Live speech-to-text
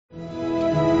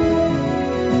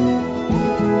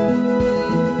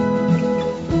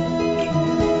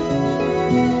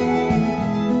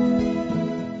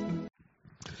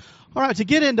right, to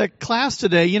get into class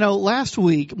today, last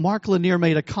week, Mark Lanier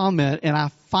made a comment, and I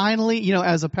finally,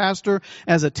 as a pastor,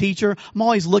 as a teacher, I'm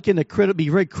always looking to be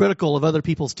very critical of other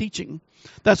people's teaching.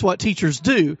 That's what teachers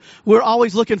do. We're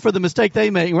always looking for the mistake they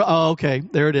make. Okay,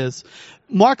 there it is.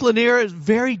 Mark Lanier is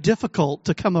very difficult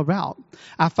to come about.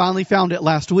 I finally found it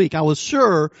last week. I was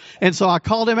sure, and so I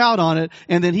called him out on it,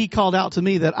 and then he called out to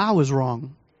me that I was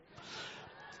wrong.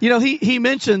 He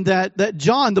mentioned that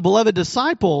John, the beloved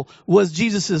disciple, was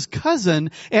Jesus'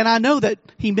 cousin, and I know that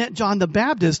he meant John the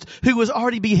Baptist, who was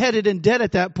already beheaded and dead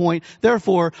at that point.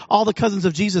 Therefore, all the cousins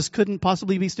of Jesus couldn't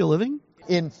possibly be still living.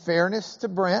 In fairness to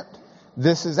Brent,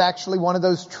 this is actually one of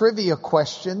those trivia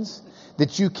questions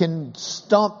that you can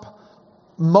stump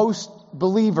most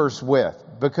believers with,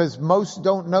 because most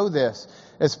don't know this,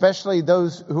 especially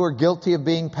those who are guilty of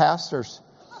being pastors.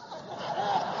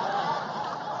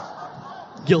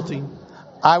 Guilty.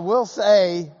 I will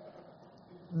say,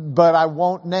 but I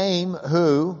won't name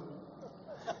who,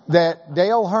 that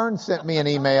Dale Hearn sent me an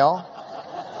email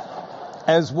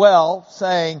as well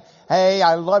saying, hey,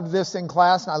 I loved this in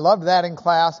class and I loved that in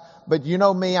class, but you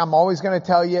know me, I'm always going to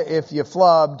tell you if you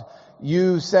flubbed.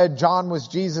 You said John was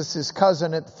Jesus'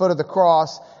 cousin at the foot of the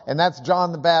cross, and that's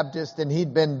John the Baptist, and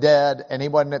he'd been dead and he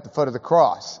wasn't at the foot of the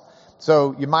cross.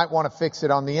 So you might want to fix it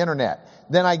on the internet.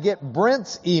 Then I get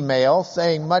Brent's email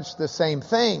saying much the same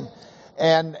thing.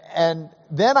 And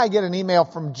then I get an email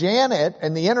from Janet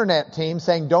and the internet team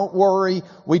saying, don't worry,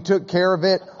 we took care of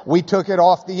it. We took it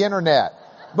off the internet.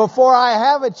 Before I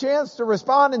have a chance to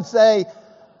respond and say,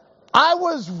 I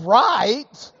was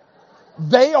right.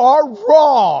 They are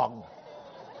wrong.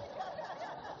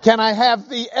 Can I have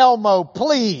the Elmo,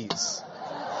 please?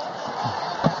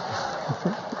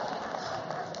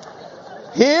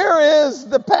 Here is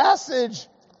the passage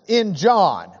in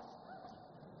John.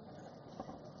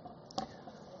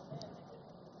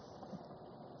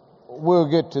 We'll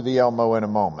get to the Elmo in a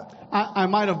moment. I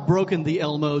might have broken the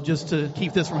Elmo just to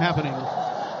keep this from happening.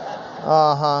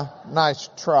 Nice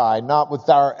try. Not with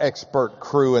our expert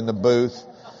crew in the booth.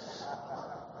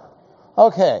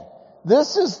 Okay.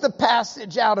 This is the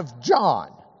passage out of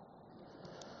John.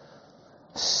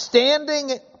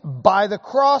 Standing by the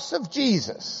cross of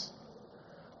Jesus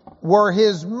were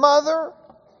his mother.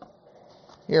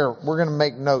 Here, we're going to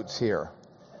make notes here.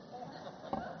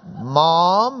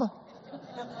 Mom.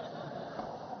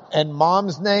 And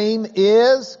mom's name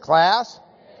is, class?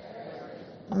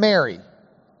 Mary.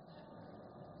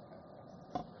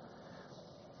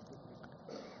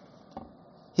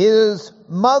 His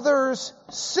mother's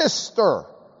sister.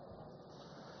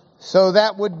 So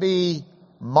that would be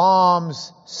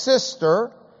mom's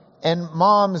sister. And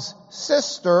mom's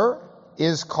sister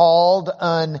is called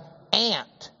an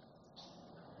aunt.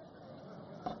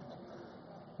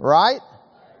 Right?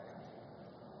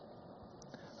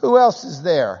 Who else is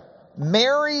there?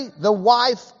 Mary, the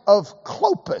wife of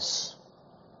Clopas.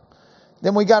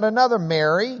 Then we got another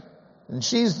Mary, and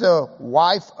she's the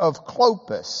wife of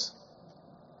Clopas.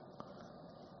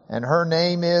 And her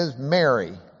name is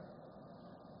Mary.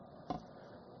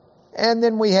 And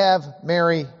then we have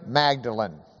Mary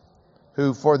Magdalene,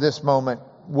 who for this moment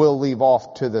we'll leave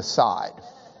off to the side.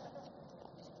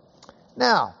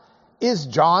 Now, is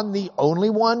John the only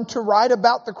one to write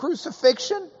about the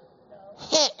crucifixion?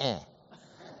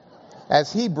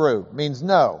 That's Hebrew, means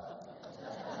no.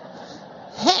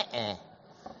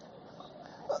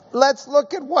 Let's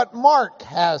look at what Mark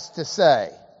has to say.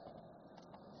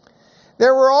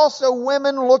 There were also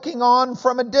women looking on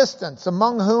from a distance,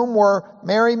 among whom were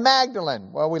Mary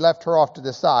Magdalene. Well, we left her off to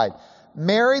the side.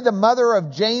 Mary, the mother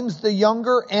of James the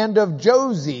Younger and of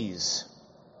Joses.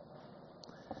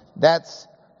 That's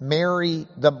Mary,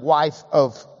 the wife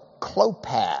of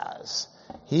Clopas.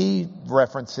 He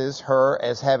references her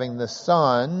as having the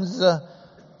sons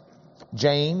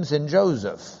James and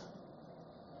Joseph.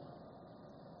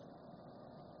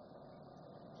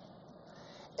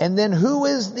 And then who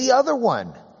is the other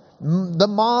one? The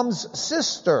mom's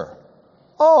sister.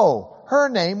 Oh, her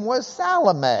name was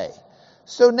Salome.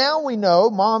 So now we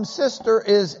know mom's sister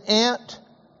is Aunt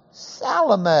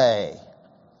Salome.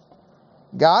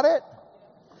 Got it?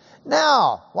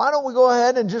 Now, why don't we go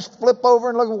ahead and just flip over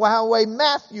and look at how way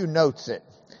Matthew notes it.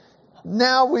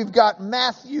 Now we've got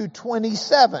Matthew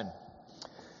 27.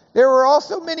 There were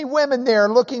also many women there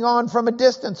looking on from a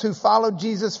distance who followed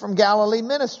Jesus from Galilee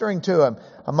ministering to him,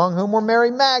 among whom were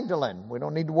Mary Magdalene. We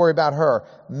don't need to worry about her.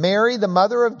 Mary, the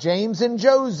mother of James and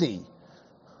Josie.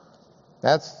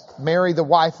 That's Mary, the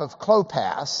wife of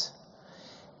Clopas.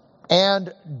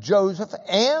 And Joseph,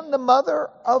 and the mother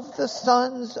of the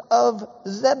sons of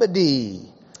Zebedee.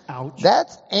 Ouch.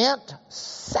 That's Aunt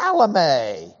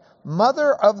Salome,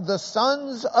 mother of the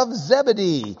sons of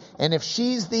Zebedee. And if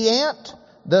she's the aunt,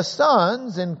 the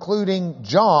sons, including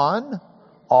John,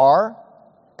 are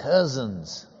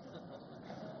cousins.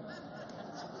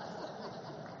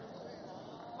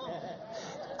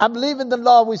 I believe in the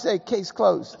law. We say case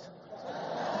closed.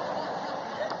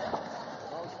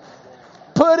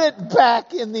 Put it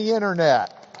back in the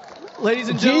internet. Ladies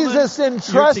and gentlemen, Jesus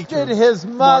entrusted his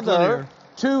mother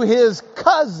to his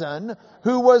cousin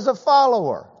who was a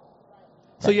follower.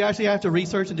 So you actually have to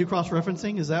research and do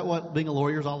cross-referencing? Is that what being a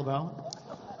lawyer is all about?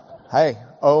 Hey,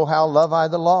 oh, how love I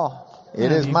the law.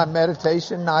 It is my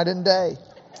meditation night and day.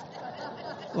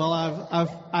 Well,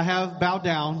 I have bowed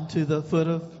down to the foot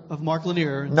of Mark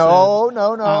Lanier. No.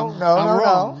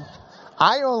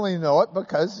 I only know it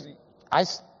because I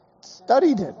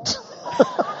studied it.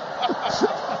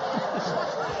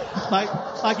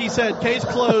 Like he said, case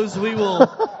closed. We will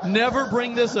never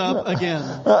bring this up again,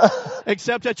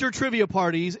 except at your trivia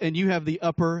parties, and you have the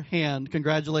upper hand.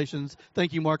 Congratulations.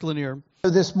 Thank you, Mark Lanier.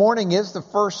 This morning is the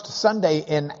first Sunday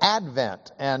in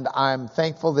Advent, and I'm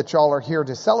thankful that y'all are here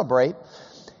to celebrate.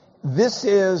 This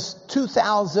is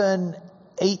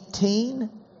 2018,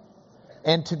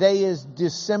 and today is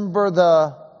December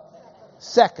the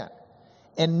 2nd.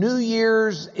 And New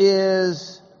Year's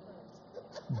is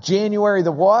January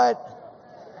the what?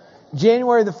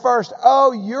 January the 1st.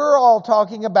 Oh, you're all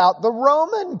talking about the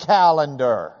Roman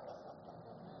calendar.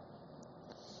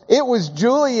 It was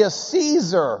Julius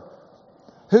Caesar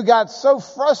who got so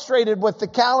frustrated with the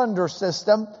calendar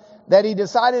system that he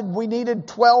decided we needed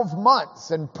 12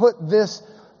 months and put this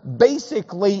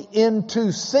basically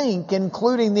into sync,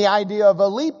 including the idea of a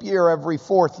leap year every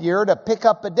fourth year to pick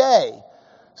up a day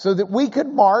so that we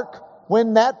could mark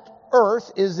when that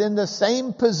Earth is in the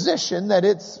same position that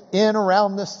it's in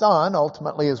around the sun,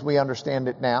 ultimately as we understand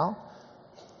it now,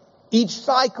 each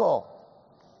cycle.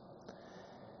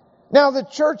 Now the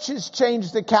church has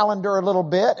changed the calendar a little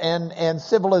bit and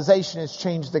civilization has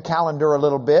changed the calendar a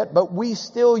little bit, but we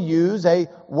still use a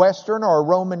Western or a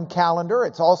Roman calendar.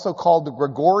 It's also called the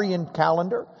Gregorian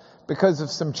calendar because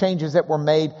of some changes that were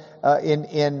made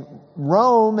in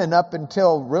Rome and up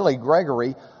until really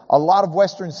Gregory. A lot of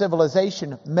Western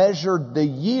civilization measured the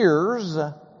years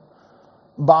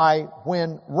by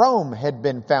when Rome had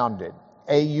been founded,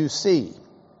 AUC.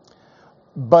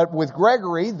 But with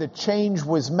Gregory, the change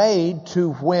was made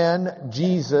to when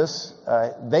Jesus,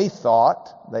 they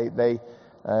thought, they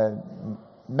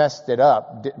messed it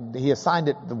up. He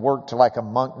assigned the work to like a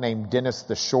monk named Dennis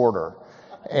the Shorter.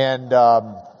 And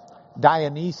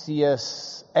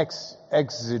Dionysius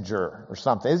Exeger or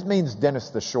something. It means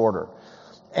Dennis the Shorter.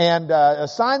 And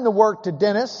assigned the work to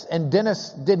Dennis, and Dennis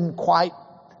didn't quite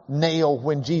nail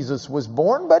when Jesus was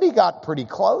born, but he got pretty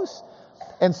close.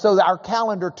 And so our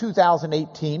calendar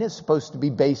 2018 is supposed to be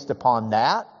based upon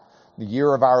that. The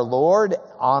year of our Lord,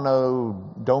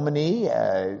 Anno Domini,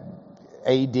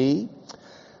 AD.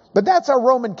 But that's our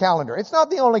Roman calendar. It's not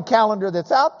the only calendar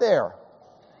that's out there.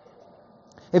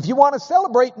 If you want to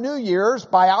celebrate New Year's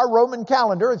by our Roman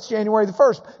calendar, it's January the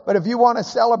 1st. But if you want to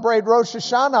celebrate Rosh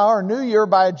Hashanah or New Year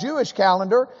by a Jewish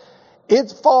calendar,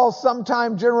 it falls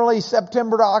sometime generally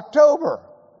September to October.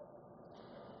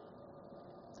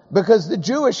 Because the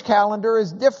Jewish calendar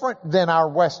is different than our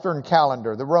Western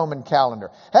calendar, the Roman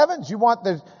calendar. Heavens, you want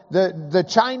the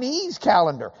Chinese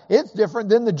calendar. It's different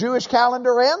than the Jewish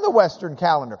calendar and the Western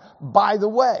calendar. By the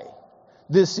way,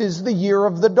 this is the year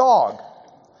of the dog.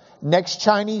 Next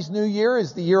Chinese New Year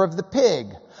is the year of the pig.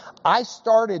 I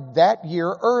started that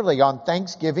year early on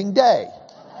Thanksgiving Day.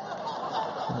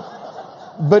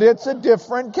 But it's a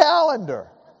different calendar.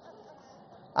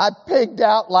 I pigged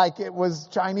out like it was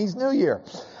Chinese New Year.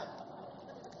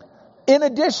 In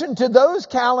addition to those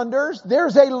calendars,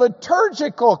 there's a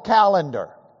liturgical calendar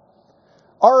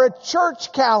or a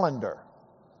church calendar.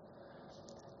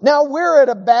 Now, we're at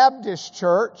a Baptist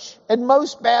church, and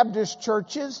most Baptist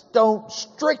churches don't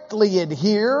strictly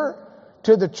adhere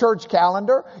to the church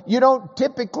calendar. You don't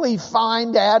typically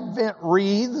find Advent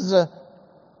wreaths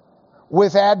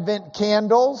with Advent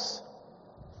candles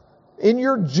in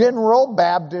your general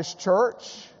Baptist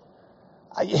church.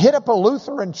 You hit up a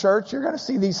Lutheran church, you're going to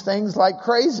see these things like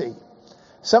crazy.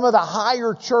 Some of the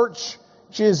higher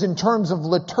churches in terms of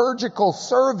liturgical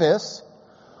service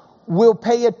will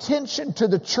pay attention to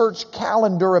the church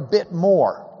calendar a bit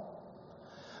more.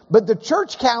 But the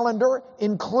church calendar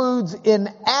includes in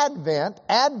Advent.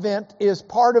 Advent is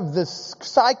part of the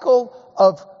cycle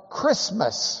of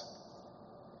Christmas.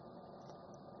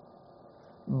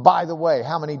 By the way,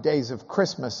 how many days of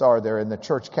Christmas are there in the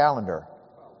church calendar?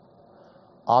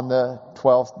 On the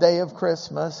 12th day of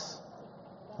Christmas.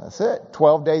 That's it.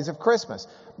 12 days of Christmas.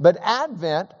 But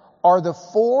Advent are the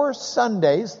 4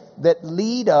 Sundays that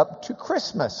lead up to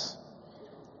Christmas.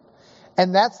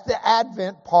 And that's the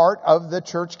Advent part of the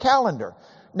church calendar.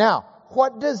 Now,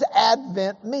 what does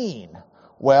Advent mean?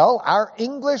 Well, our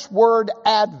English word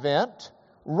Advent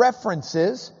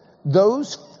references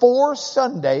those 4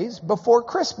 Sundays before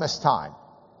Christmas time.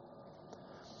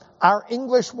 Our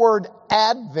English word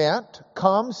Advent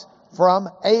comes from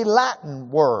a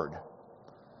Latin word.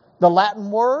 The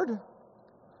Latin word?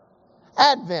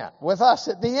 Advent, with us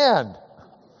at the end.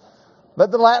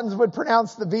 But the Latins would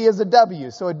pronounce the V as a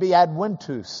W, so it'd be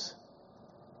Adventus.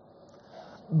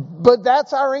 But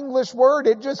that's our English word.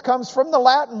 It just comes from the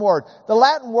Latin word. The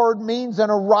Latin word means an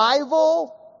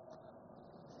arrival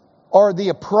or the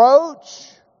approach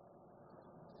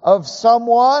of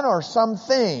someone or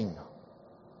something.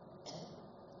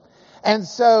 And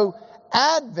so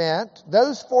Advent,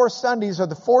 those 4 Sundays are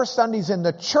the 4 Sundays in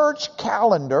the church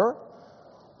calendar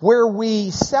where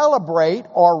we celebrate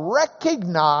or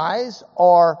recognize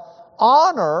or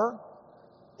honor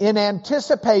in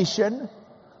anticipation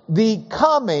the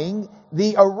coming,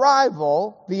 the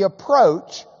arrival, the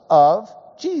approach of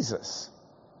Jesus.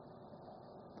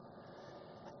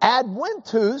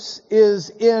 Adventus is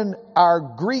in our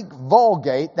Greek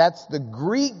Vulgate. That's the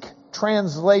Greek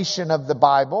translation of the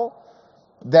Bible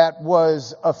that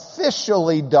was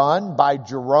officially done by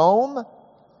Jerome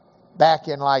back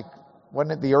in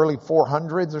wasn't it the early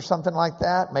 400s or something like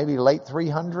that? Maybe late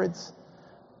 300s?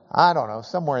 I don't know,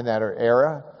 somewhere in that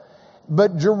era.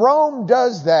 But Jerome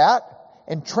does that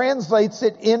and translates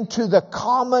it into the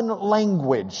common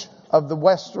language of the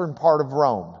western part of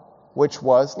Rome, which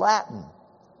was Latin.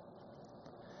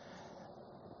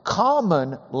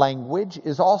 Common language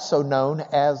is also known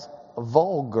as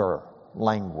vulgar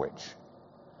language.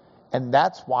 And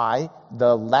that's why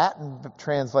the Latin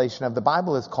translation of the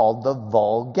Bible is called the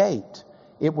Vulgate.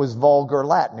 It was vulgar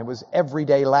Latin. It was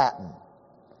everyday Latin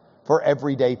for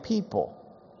everyday people.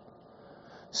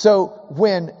 So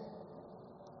when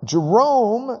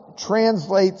Jerome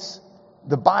translates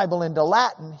the Bible into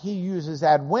Latin, he uses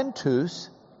Adventus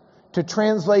to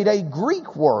translate a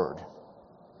Greek word.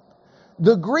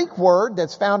 The Greek word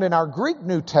that's found in our Greek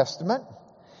New Testament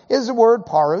is the word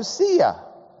parousia.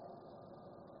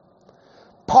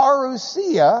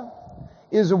 Parousia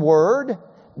is a word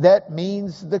that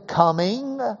means the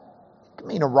coming. It can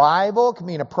mean arrival, it can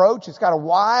mean approach. It's got a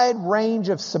wide range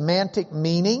of semantic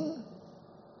meaning.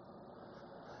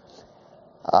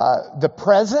 The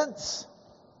presence.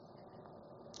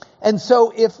 And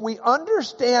so if we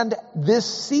understand this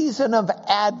season of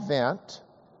Advent,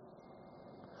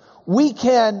 we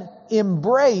can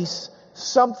embrace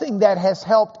something that has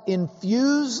helped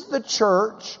infuse the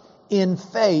church in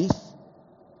faith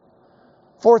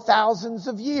for thousands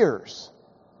of years.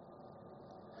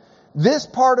 This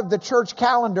part of the church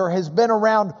calendar has been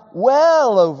around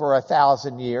well over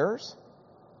 1,000 years.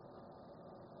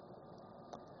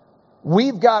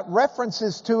 We've got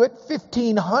references to it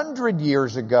 1,500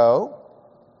 years ago.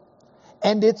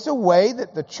 And it's a way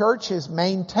that the church has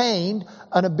maintained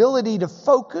an ability to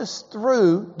focus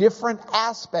through different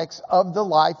aspects of the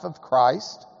life of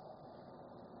Christ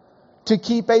to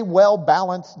keep a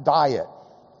well-balanced diet.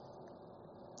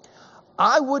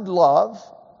 I would love,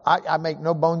 I make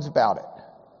no bones about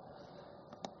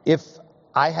it, if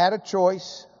I had a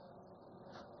choice,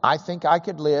 I think I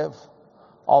could live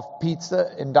off pizza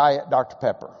and Diet Dr.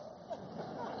 Pepper.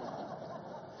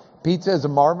 Pizza is a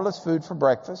marvelous food for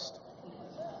breakfast.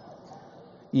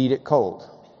 Eat it cold.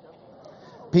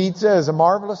 Pizza is a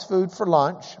marvelous food for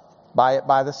lunch. Buy it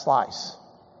by the slice.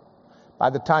 By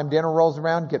the time dinner rolls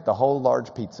around, get the whole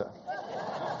large pizza.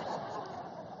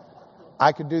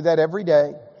 I could do that every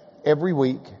day, every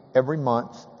week, every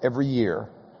month, every year.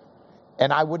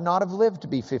 And I would not have lived to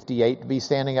be 58 to be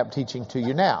standing up teaching to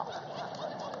you now.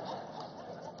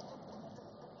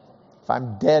 If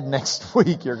I'm dead next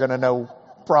week, you're going to know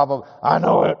probably, I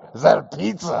know it. Is that a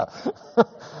pizza?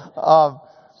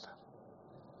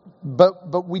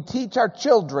 But we teach our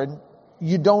children,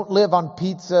 you don't live on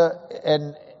pizza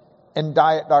and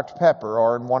Diet Dr. Pepper,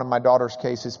 or in one of my daughter's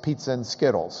cases, pizza and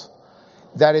Skittles.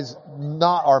 That is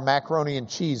not, or macaroni and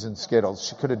cheese and Skittles.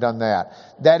 She could have done that.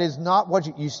 That is not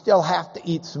what you still have to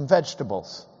eat some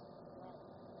vegetables.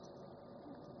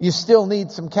 You still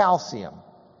need some calcium.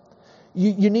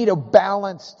 You need a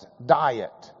balanced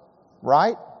diet,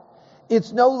 right?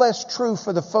 It's no less true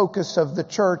for the focus of the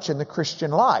church and the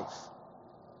Christian life.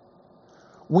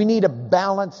 We need a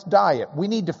balanced diet. We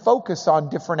need to focus on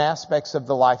different aspects of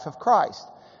the life of Christ.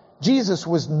 Jesus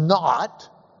was not,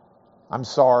 I'm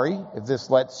sorry if this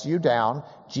lets you down,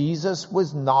 Jesus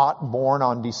was not born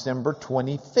on December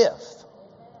 25th.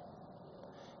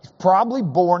 He's probably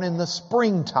born in the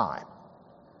springtime.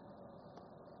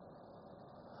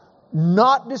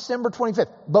 Not December 25th,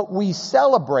 but we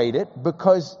celebrate it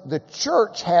because the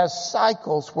church has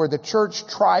cycles where the church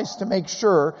tries to make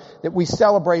sure that we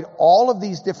celebrate all of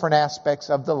these different aspects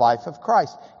of the life of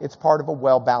Christ. It's part of a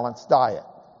well-balanced diet,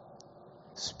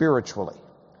 spiritually.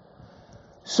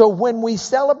 So when we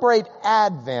celebrate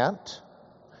Advent,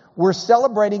 we're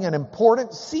celebrating an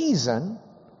important season,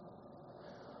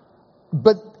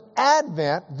 but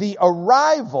Advent, the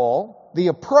arrival, the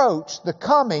approach, the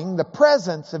coming, the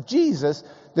presence of Jesus,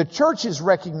 the church is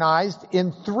recognized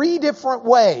in three different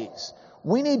ways.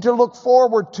 We need to look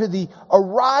forward to the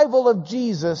arrival of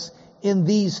Jesus in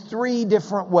these three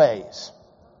different ways.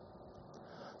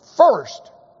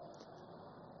 First,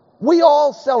 we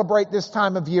all celebrate this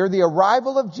time of year the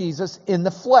arrival of Jesus in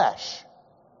the flesh,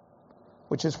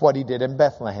 which is what he did in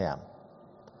Bethlehem.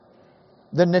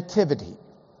 The nativity,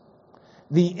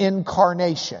 the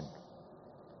incarnation,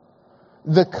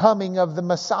 the coming of the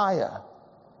Messiah.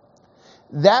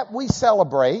 That we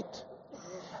celebrate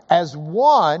as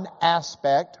one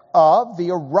aspect of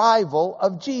the arrival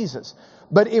of Jesus.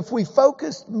 But if we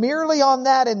focus merely on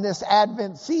that in this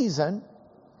Advent season,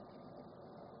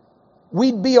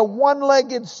 we'd be a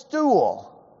one-legged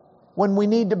stool when we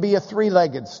need to be a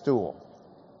three-legged stool.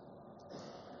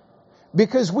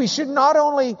 Because we should not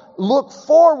only look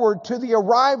forward to the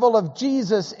arrival of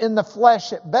Jesus in the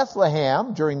flesh at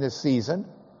Bethlehem during this season,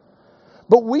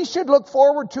 but we should look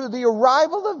forward to the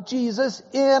arrival of Jesus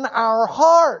in our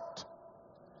heart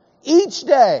each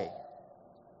day.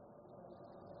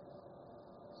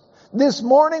 This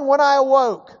morning when I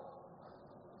awoke,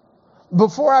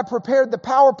 before I prepared the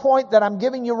PowerPoint that I'm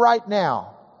giving you right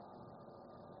now,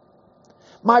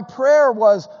 my prayer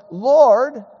was,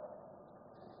 Lord,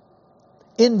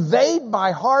 invade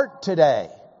my heart today.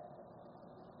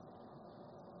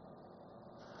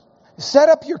 Set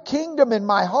up your kingdom in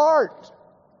my heart.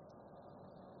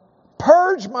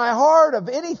 Purge my heart of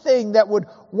anything that would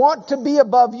want to be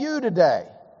above you today.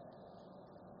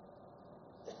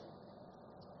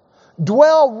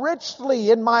 Dwell richly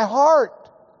in my heart.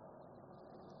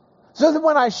 So that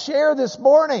when I share this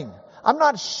morning, I'm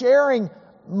not sharing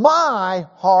my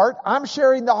heart, I'm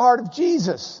sharing the heart of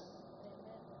Jesus.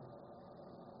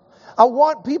 I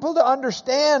want people to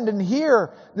understand and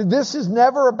hear that this is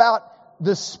never about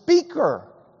the speaker.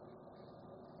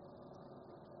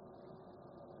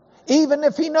 Even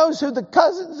if he knows who the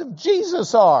cousins of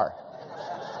Jesus are.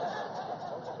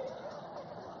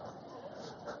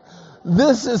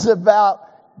 This is about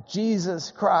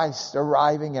Jesus Christ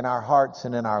arriving in our hearts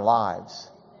and in our lives.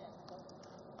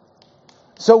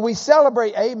 So we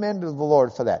celebrate, amen to the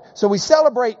Lord for that. So we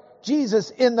celebrate Jesus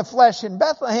in the flesh in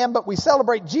Bethlehem, but we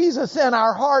celebrate Jesus in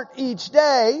our heart each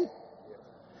day.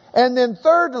 And then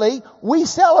thirdly, we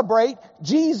celebrate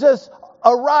Jesus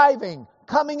arriving,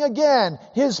 coming again,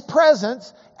 His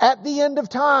presence at the end of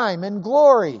time in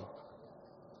glory.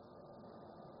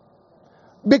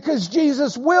 Because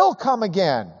Jesus will come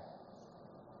again.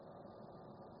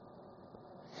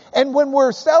 And when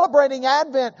we're celebrating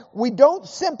Advent, we don't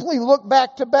simply look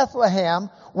back to Bethlehem.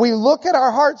 We look at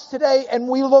our hearts today and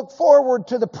we look forward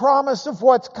to the promise of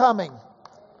what's coming.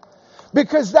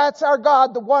 Because that's our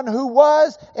God, the one who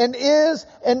was and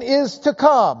is to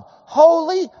come.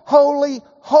 Holy, holy,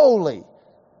 holy,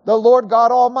 the Lord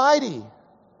God Almighty.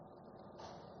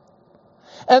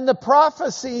 And the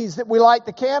prophecies that we light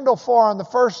the candle for on the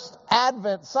first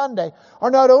Advent Sunday are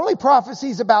not only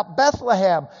prophecies about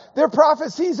Bethlehem, they're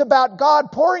prophecies about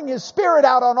God pouring His Spirit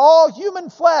out on all human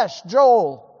flesh,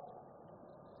 Joel.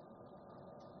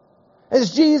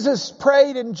 As Jesus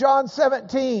prayed in John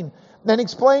 17, then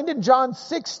explained in John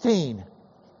 16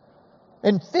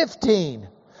 and 15,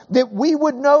 that we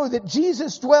would know that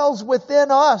Jesus dwells within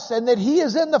us and that He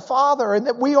is in the Father and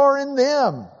that we are in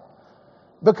them.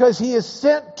 Because He is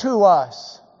sent to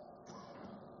us.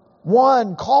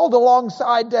 One called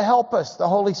alongside to help us, the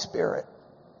Holy Spirit.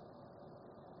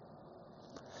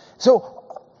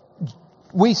 So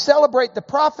we celebrate the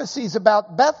prophecies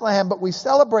about Bethlehem, but we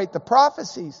celebrate the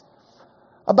prophecies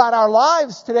about our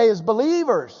lives today as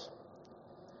believers.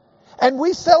 And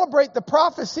we celebrate the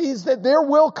prophecies that there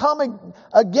will come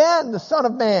again the Son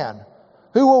of Man,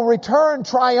 who will return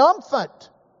triumphant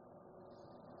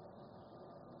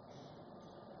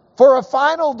for a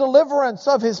final deliverance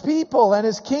of His people and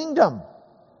His kingdom,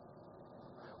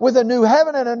 with a new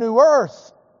heaven and a new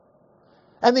earth.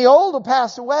 And the old will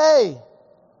pass away.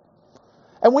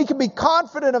 And we can be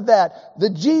confident of that. The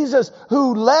Jesus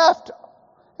who left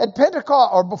at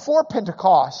Pentecost, or before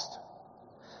Pentecost,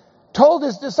 told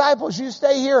his disciples, you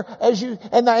stay here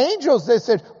and the angels, they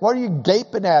said, what are you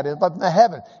gaping at up in the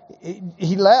heaven?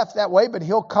 He left that way, but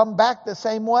he'll come back the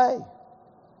same way.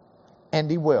 And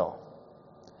he will.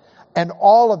 And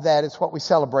all of that is what we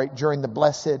celebrate during the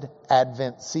blessed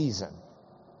Advent season.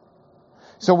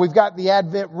 So we've got the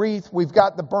Advent wreath, we've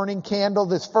got the burning candle,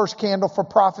 this first candle for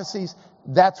prophecies.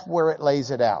 That's where it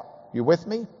lays it out. You with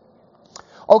me?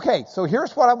 Okay, so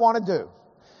here's what I want to do.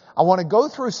 I want to go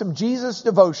through some Jesus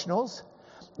devotionals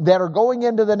that are going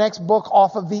into the next book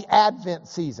off of the Advent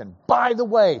season. By the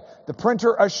way, the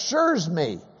printer assures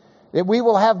me that we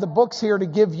will have the books here to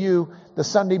give you the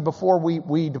Sunday before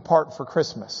we depart for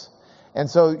Christmas. And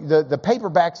so the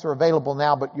paperbacks are available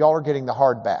now, but y'all are getting the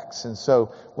hardbacks. And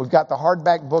so we've got the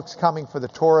hardback books coming for the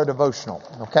Torah devotional,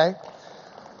 okay?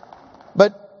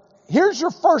 But here's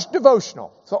your first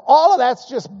devotional. So all of that's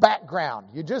just background.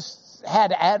 You just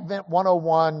had Advent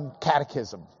 101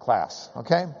 catechism class,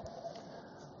 okay?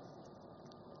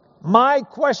 My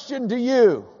question to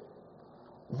you,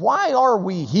 why are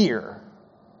we here?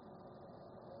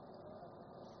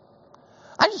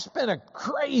 I just spent a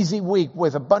crazy week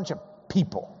with a bunch of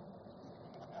people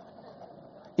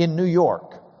in New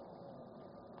York.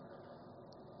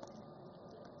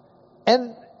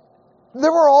 And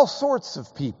there were all sorts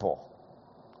of people.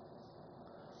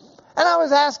 And I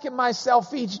was asking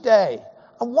myself each day,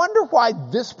 I wonder why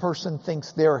this person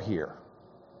thinks they're here.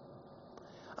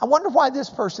 I wonder why this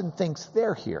person thinks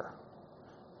they're here.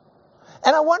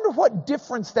 And I wonder what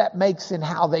difference that makes in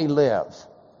how they live.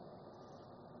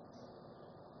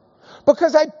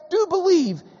 Because I do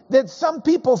believe that some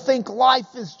people think life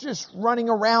is just running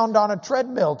around on a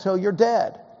treadmill till you're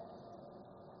dead.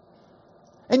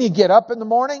 And you get up in the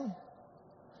morning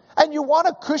and you want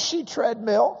a cushy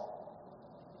treadmill.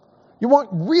 You want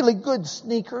really good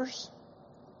sneakers.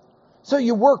 So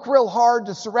you work real hard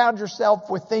to surround yourself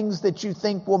with things that you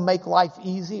think will make life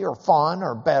easy or fun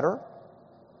or better.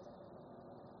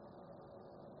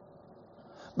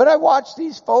 But I watch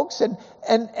these folks and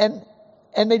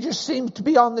they just seem to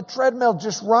be on the treadmill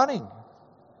just running.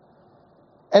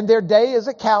 And their day is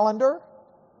a calendar.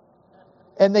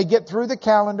 And they get through the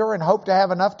calendar and hope to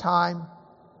have enough time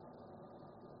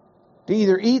to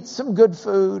either eat some good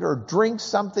food or drink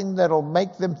something that'll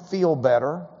make them feel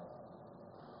better,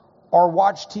 or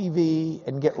watch TV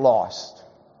and get lost.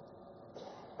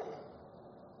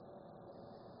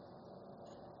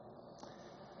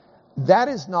 That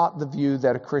is not the view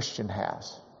that a Christian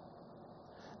has.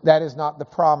 That is not the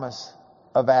promise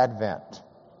of Advent.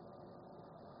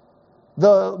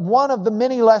 One of the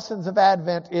many lessons of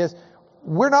Advent is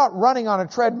we're not running on a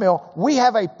treadmill. We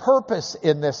have a purpose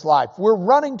in this life. We're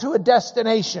running to a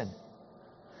destination.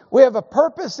 We have a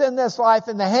purpose in this life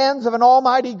in the hands of an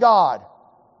almighty God.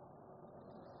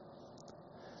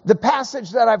 The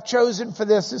passage that I've chosen for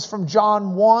this is from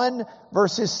John 1,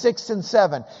 verses 6 and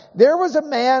 7. There was a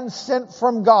man sent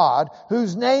from God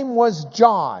whose name was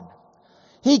John.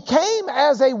 He came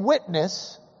as a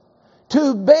witness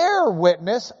to bear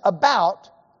witness about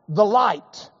the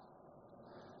light,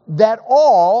 that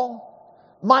all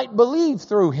might believe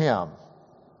through him.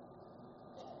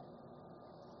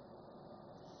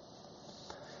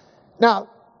 Now,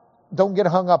 don't get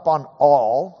hung up on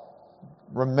all.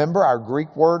 Remember our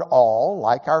Greek word all,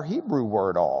 like our Hebrew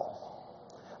word all.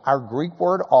 Our Greek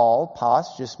word all,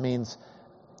 pas, just means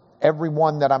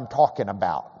everyone that I'm talking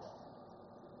about.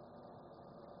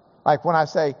 Like when I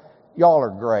say, y'all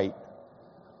are great,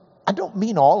 I don't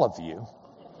mean all of you.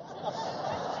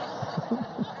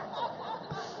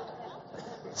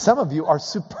 Some of you are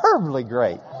superbly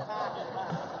great.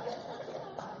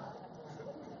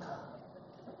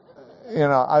 You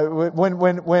know,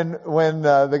 when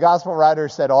the gospel writer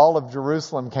said all of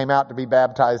Jerusalem came out to be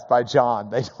baptized by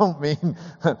John, they don't mean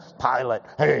Pilate,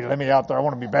 hey, let me out there, I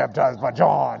want to be baptized by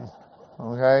John.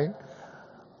 Okay?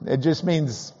 It just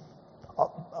means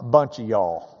a bunch of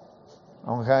y'all.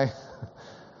 Okay?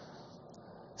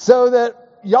 So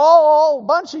that y'all, a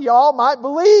bunch of y'all might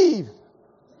believe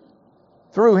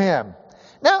through him.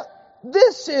 Now,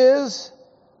 this is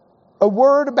a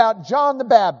word about John the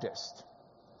Baptist.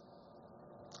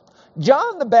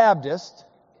 John the Baptist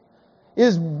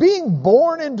is being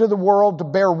born into the world to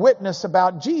bear witness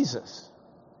about Jesus.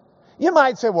 You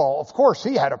might say, well, of course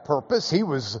he had a purpose. He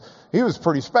was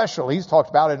pretty special. He's talked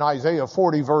about in Isaiah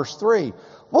 40 verse 3.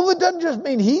 Well, it doesn't just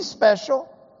mean he's special.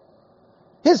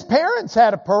 His parents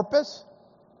had a purpose.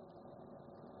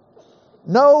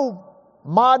 No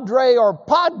madre or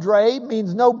padre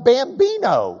means no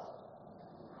bambino.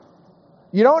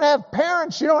 You don't have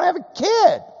parents, you don't have a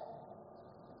kid.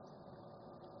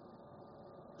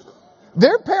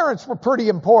 Their parents were pretty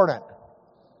important.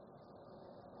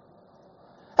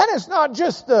 it's not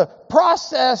just the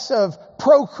process of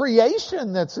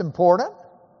procreation that's important,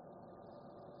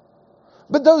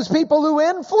 but those people who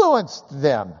influenced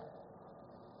them.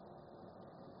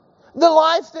 The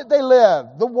life that they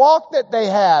lived, the walk that they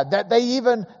had, that they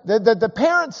even, the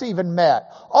parents even met.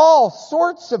 All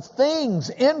sorts of things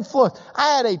influence.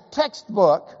 I had a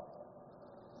textbook.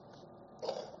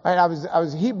 I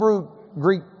was a Hebrew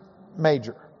Greek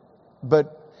major,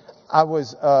 but I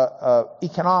was a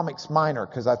economics minor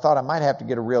because I thought I might have to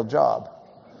get a real job.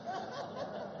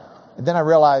 And then I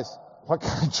realized, what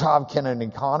kind of job can an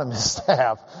economist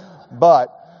have?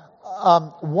 But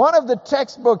one of the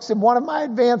textbooks in one of my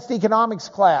advanced economics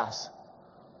class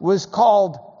was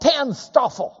called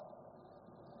Tanstoffel.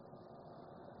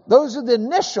 Those are the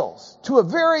initials to a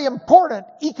very important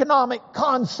economic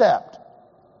concept.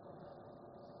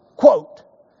 Quote,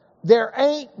 there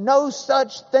ain't no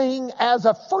such thing as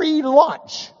a free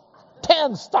lunch.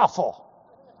 Tanstoffel.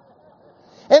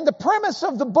 And the premise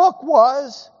of the book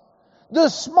was, the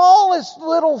smallest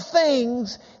little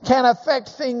things can affect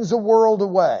things a world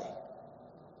away.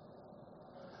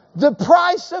 The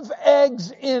price of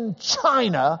eggs in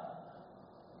China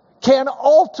can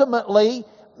ultimately,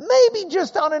 maybe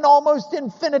just on an almost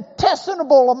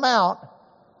infinitesimal amount,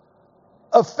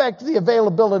 affect the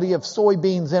availability of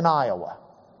soybeans in Iowa.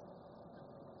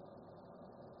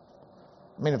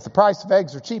 I mean, if the price of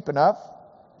eggs are cheap enough,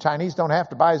 Chinese don't have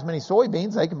to buy as many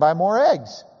soybeans, they can buy more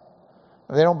eggs.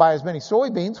 If they don't buy as many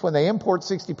soybeans, when they import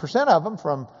 60% of them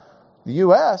from the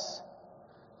U.S.,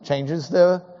 changes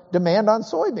the demand on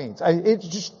soybeans.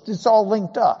 It's all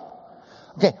linked up.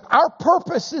 Okay, our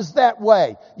purpose is that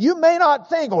way. You may not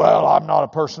think, well, I'm not a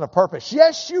person of purpose.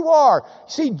 Yes, you are.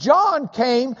 See, John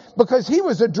came because he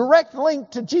was a direct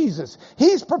link to Jesus.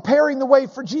 He's preparing the way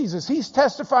for Jesus. He's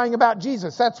testifying about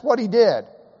Jesus. That's what he did.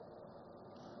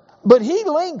 But he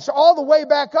links all the way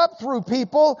back up through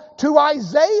people to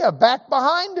Isaiah back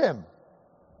behind him.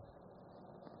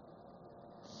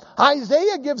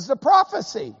 Isaiah gives the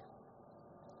prophecy.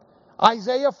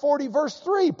 Isaiah 40 verse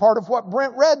 3, part of what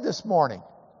Brent read this morning.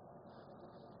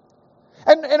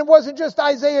 And it wasn't just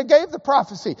Isaiah gave the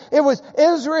prophecy. It was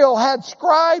Israel had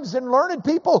scribes and learned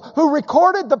people who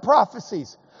recorded the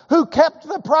prophecies, who kept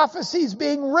the prophecies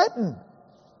being written.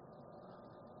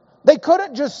 They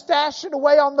couldn't just stash it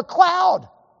away on the cloud.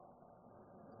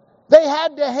 They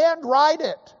had to handwrite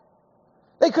it.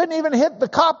 They couldn't even hit the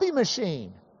copy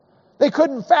machine. They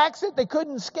couldn't fax it. They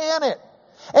couldn't scan it.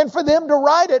 And for them to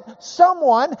write it,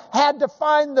 someone had to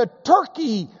find the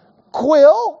turkey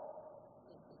quill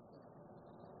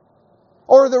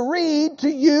or the reed to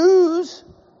use,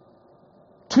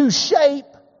 to shape,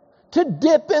 to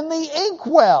dip in the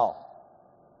inkwell.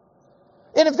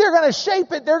 And if they're going to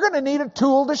shape it, they're going to need a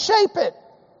tool to shape it.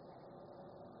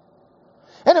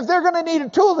 And if they're going to need a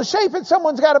tool to shape it,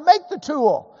 someone's got to make the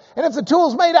tool. And if the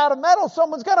tool's made out of metal,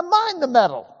 someone's got to mine the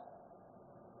metal.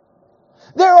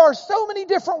 There are so many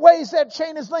different ways that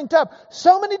chain is linked up.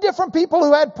 So many different people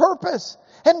who had purpose.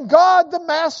 And God, the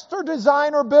master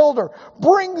designer builder,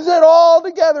 brings it all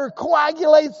together,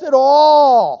 coagulates it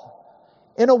all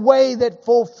in a way that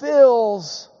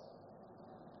fulfills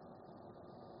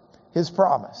His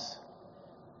promise.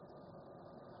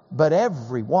 But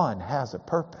everyone has a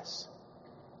purpose.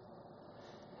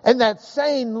 And that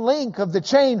same link of the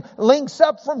chain links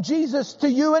up from Jesus to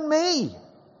you and me.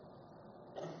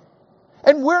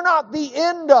 And we're not the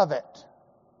end of it.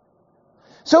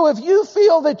 So if you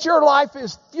feel that your life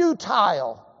is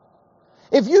futile,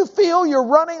 if you feel you're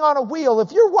running on a wheel,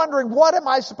 if you're wondering, what am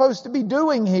I supposed to be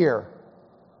doing here?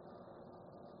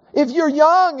 If you're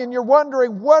young and you're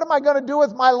wondering, what am I going to do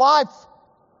with my life?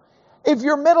 If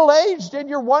you're middle-aged and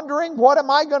you're wondering, what am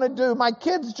I going to do? My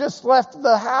kids just left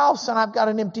the house and I've got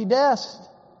an empty nest.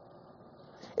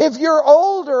 If you're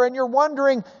older and you're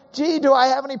wondering, gee, do I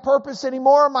have any purpose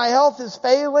anymore? My health is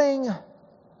failing.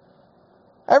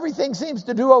 Everything seems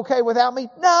to do okay without me.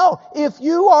 No, if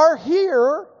you are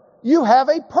here, you have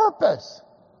a purpose.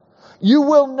 You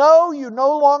will know you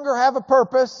no longer have a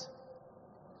purpose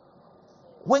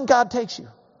when God takes you.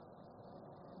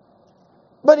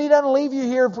 But He doesn't leave you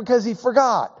here because He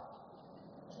forgot.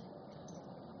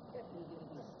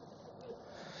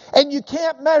 And you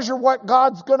can't measure what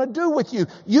God's going to do with you.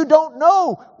 You don't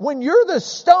know. When you're the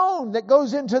stone that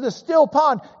goes into the still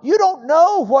pond, you don't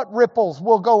know what ripples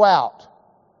will go out.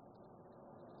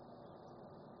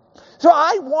 So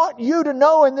I want you to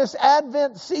know in this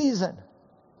Advent season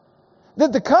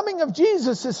That the coming of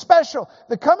Jesus is special.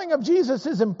 The coming of Jesus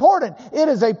is important. It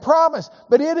is a promise,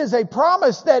 but it is a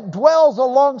promise that dwells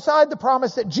alongside the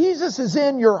promise that Jesus is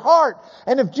in your heart.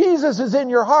 And if Jesus is in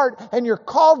your heart and you're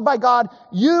called by God,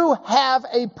 you have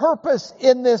a purpose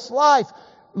in this life.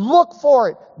 Look for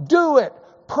it. Do it.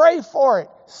 Pray for it.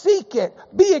 Seek it.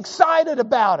 Be excited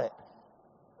about it.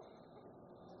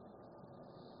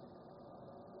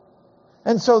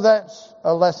 And so that's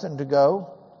a lesson to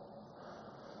go.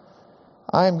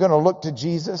 I am going to look to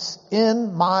Jesus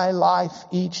in my life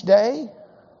each day,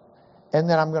 and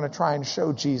then I'm going to try and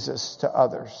show Jesus to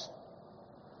others.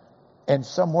 And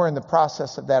somewhere in the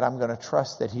process of that, I'm going to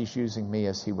trust that He's using me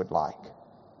as He would like.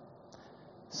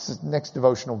 This is the next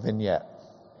devotional vignette.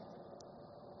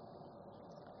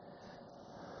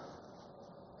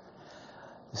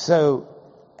 So,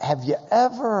 have you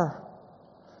ever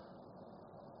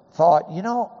thought,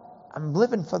 I'm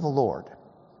living for the Lord.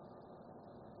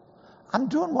 I'm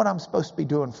doing what I'm supposed to be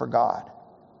doing for God.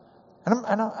 And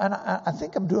I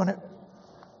think I'm doing it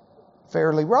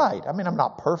fairly right. I mean, I'm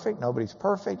not perfect. Nobody's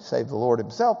perfect, save the Lord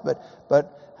Himself.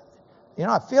 But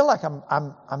I feel like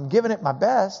I'm giving it my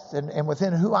best. And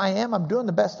within who I am, I'm doing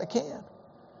the best I can.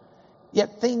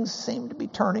 Yet things seem to be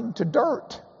turning to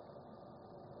dirt.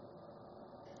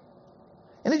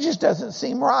 And it just doesn't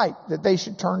seem right that they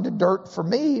should turn to dirt for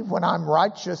me when I'm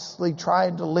righteously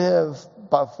trying to live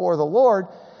before the Lord,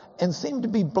 and seem to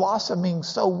be blossoming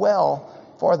so well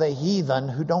for the heathen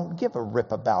who don't give a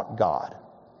rip about God.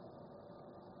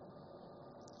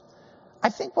 I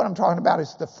think what I'm talking about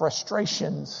is the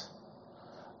frustrations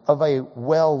of a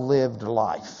well-lived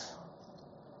life.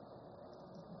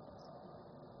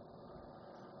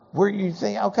 Where you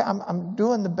think, okay, I'm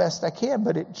doing the best I can,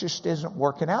 but it just isn't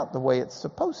working out the way it's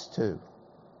supposed to.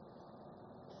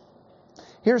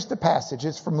 Here's the passage.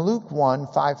 It's from Luke 1,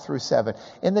 5 through 7.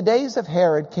 In the days of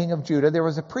Herod, king of Judah, there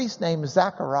was a priest named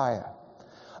Zachariah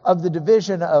of the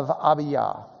division of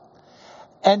Abijah.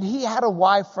 And he had a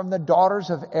wife from the daughters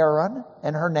of Aaron,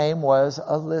 and her name was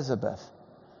Elizabeth.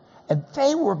 And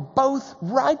they were both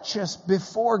righteous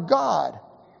before God,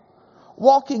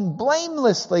 walking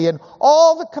blamelessly in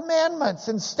all the commandments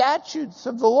and statutes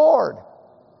of the Lord.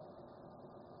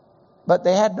 But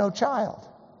they had no child.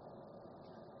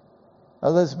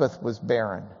 Elizabeth was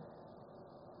barren.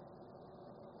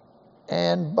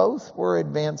 And both were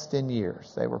advanced in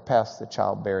years. They were past the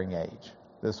childbearing age.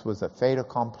 This was a fait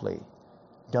accompli.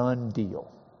 Done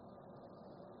deal.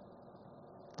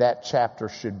 That chapter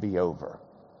should be over.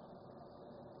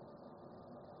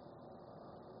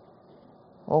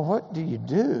 Well, what do?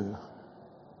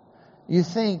 You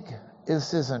think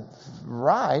this isn't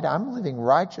right. I'm living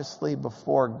righteously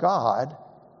before God.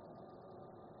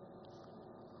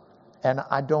 And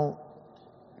I don't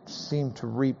seem to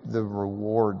reap the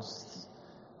rewards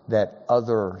that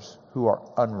others who are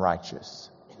unrighteous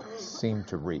seem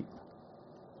to reap.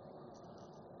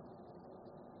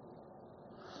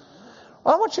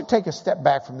 Well, I want you to take a step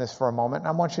back from this for a moment, and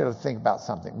I want you to think about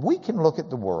something. We can look at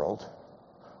the world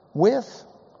with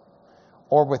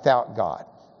or without God.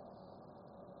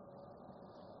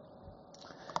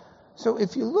 So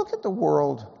if you look at the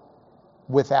world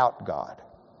without God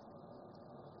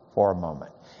for a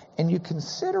moment, and you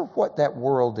consider what that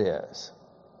world is,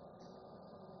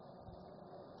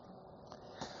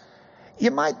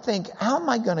 you might think, how am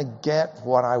I going to get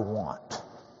what I want?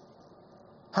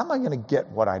 How am I going to get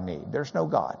what I need? There's no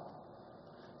God.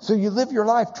 So you live your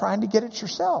life trying to get it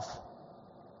yourself.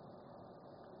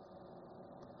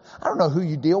 I don't know who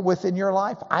you deal with in your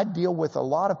life. I deal with a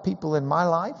lot of people in my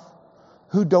life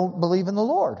who don't believe in the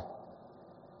Lord.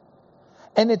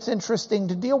 And it's interesting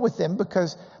to deal with them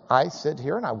because I sit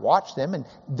here and I watch them and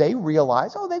they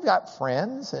realize, they've got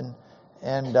friends and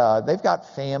they've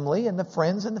got family, and the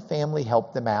friends and the family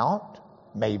help them out,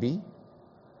 maybe.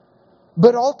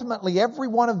 But ultimately, every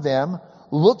one of them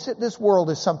looks at this world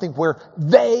as something where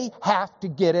they have to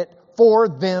get it for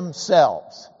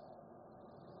themselves.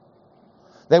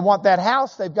 They want that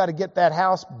house, they've got to get that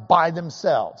house by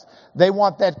themselves. They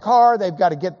want that car, they've got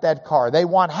to get that car. They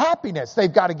want happiness,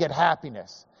 they've got to get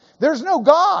happiness. There's no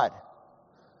God.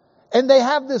 And they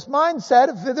have this mindset,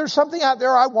 if there's something out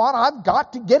there I want, I've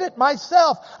got to get it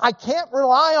myself. I can't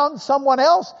rely on someone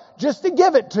else just to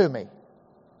give it to me.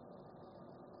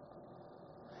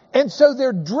 And so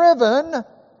they're driven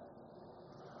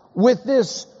with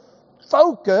this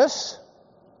focus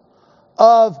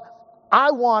of,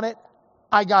 I want it,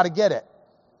 I got to get it.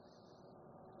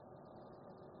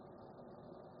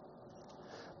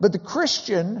 But the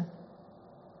Christian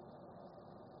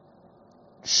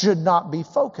should not be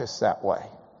focused that way.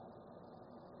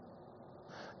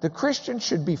 The Christian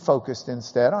should be focused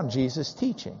instead on Jesus'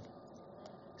 teaching.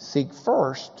 Seek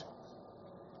first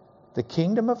the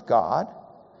kingdom of God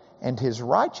and His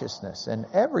righteousness, and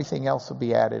everything else will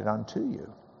be added unto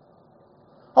you.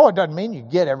 Oh, it doesn't mean you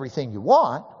get everything you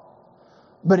want,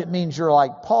 but it means you're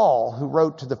like Paul, who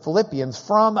wrote to the Philippians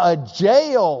from a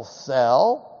jail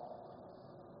cell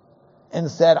and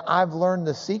said, I've learned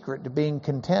the secret to being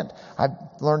content. I've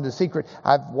learned the secret.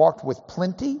 I've walked with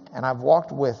plenty and I've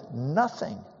walked with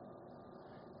nothing.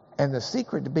 And the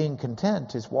secret to being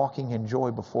content is walking in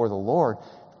joy before the Lord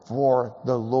for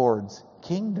the Lord's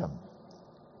kingdom.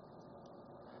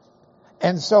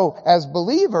 And so as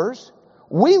believers,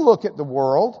 we look at the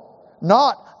world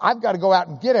not, I've got to go out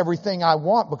and get everything I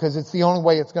want because it's the only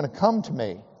way it's going to come to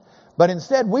me. But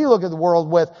instead we look at the world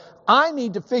with, I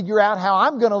need to figure out how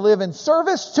I'm going to live in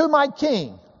service to my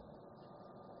King.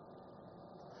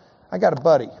 I got a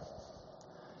buddy.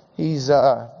 He's, did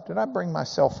I bring my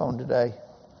cell phone today?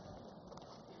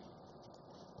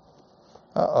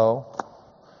 Uh-oh.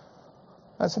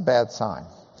 That's a bad sign.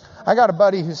 I got a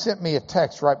buddy who sent me a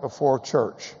text right before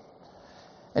church.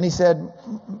 And he said,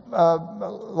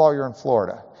 lawyer in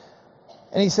Florida.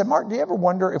 And he said, Mark, do you ever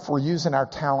wonder if we're using our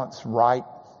talents right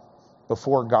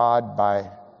before God by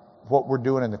what we're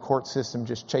doing in the court system,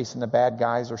 just chasing the bad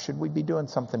guys, or should we be doing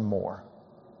something more?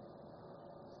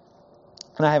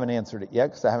 And I haven't answered it yet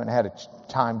because I haven't had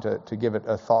time to give it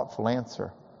a thoughtful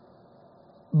answer.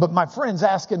 But my friend's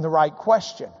asking the right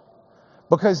question,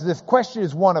 because this question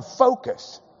is one of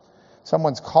focus.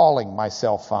 Someone's calling my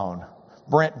cell phone.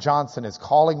 Brent Johnson is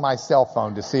calling my cell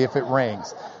phone to see if it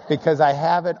rings because I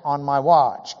have it on my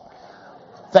watch.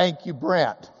 Thank you,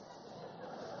 Brent.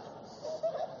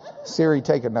 Siri,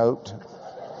 take a note.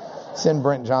 Send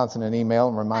Brent Johnson an email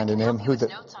and reminding him who the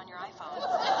notes on your iPhone.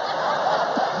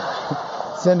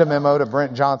 Send a memo to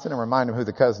Brent Johnson and remind him who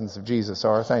the cousins of Jesus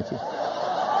are. Thank you.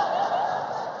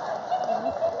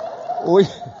 We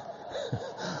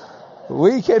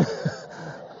can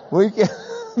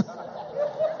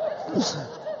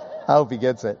I hope he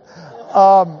gets it.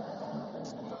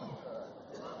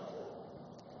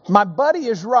 My buddy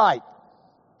is right.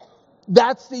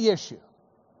 That's the issue.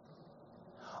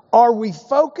 Are we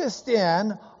focused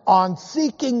in on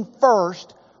seeking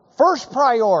first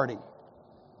priority,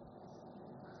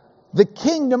 the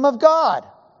kingdom of God?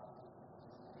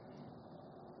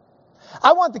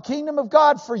 I want the kingdom of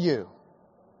God for you.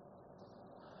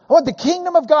 I want the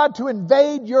kingdom of God to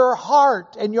invade your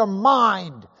heart and your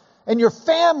mind and your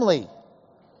family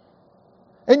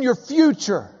and your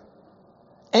future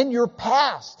and your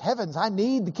past. Heavens, I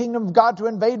need the kingdom of God to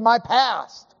invade my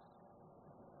past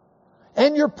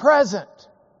and your present.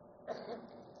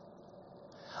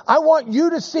 I want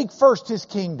you to seek first His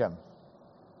kingdom.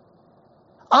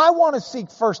 I want to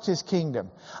seek first His kingdom.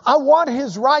 I want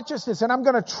His righteousness, and I'm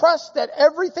going to trust that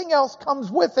everything else comes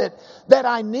with it that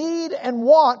I need and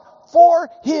want for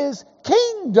His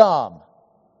kingdom.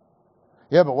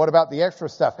 Yeah, but what about the extra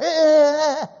stuff?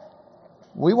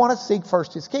 We want to seek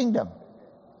first His kingdom.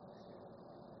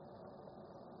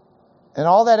 And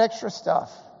all that extra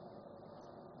stuff.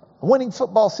 Winning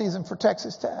football season for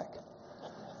Texas Tech.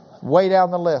 Way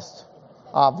down the list,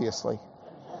 obviously.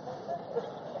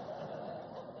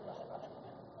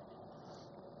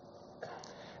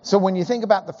 So when you think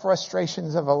about the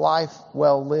frustrations of a life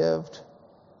well lived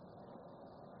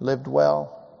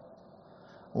well,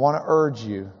 I want to urge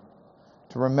you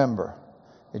to remember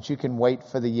that you can wait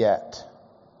for the yet.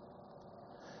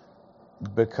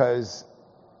 Because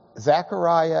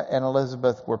Zechariah and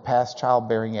Elizabeth were past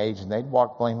childbearing age and they'd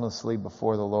walked blamelessly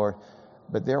before the Lord.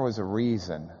 But there was a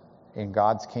reason in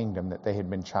God's kingdom that they had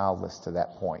been childless to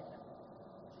that point.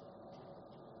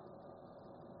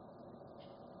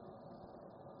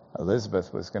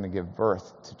 Elizabeth was going to give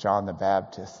birth to John the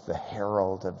Baptist, the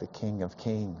herald of the King of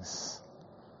Kings.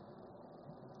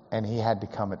 And he had to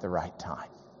come at the right time.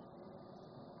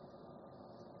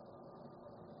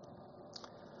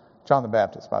 John the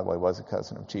Baptist, by the way, was a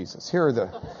cousin of Jesus. Here are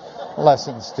the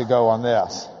lessons to go on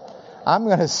this. I'm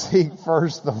going to seek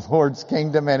first the Lord's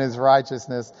kingdom and His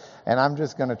righteousness, and I'm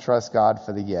just going to trust God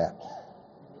for the yet.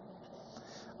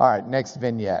 All right, next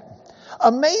vignette.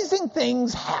 Amazing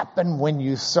things happen when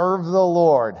you serve the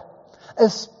Lord,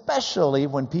 especially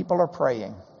when people are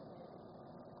praying.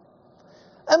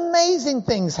 Amazing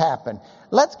things happen.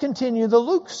 Let's continue the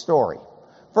Luke story,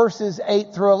 verses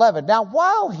 8 through 11. Now,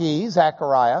 while he,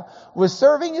 Zechariah, was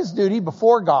serving his duty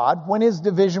before God, when his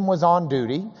division was on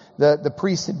duty, the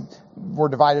priests were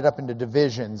divided up into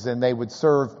divisions, and they would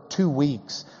serve 2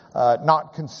 weeks,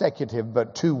 not consecutive,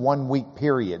 but 2 one-week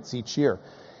periods each year.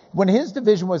 when his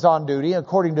division was on duty,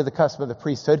 according to the custom of the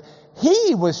priesthood,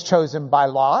 he was chosen by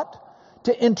lot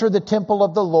to enter the temple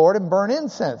of the Lord and burn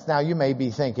incense. Now you may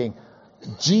be thinking,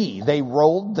 gee, they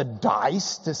rolled the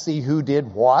dice to see who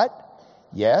did what.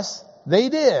 Yes, they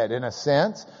did in a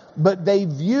sense, but they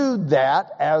viewed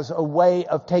that as a way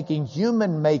of taking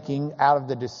human making out of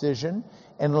the decision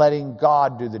and letting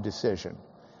God do the decision.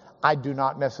 I do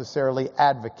not necessarily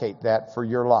advocate that for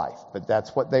your life, but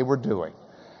that's what they were doing.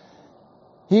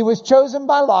 He was chosen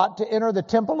by lot to enter the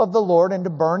temple of the Lord and to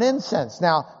burn incense.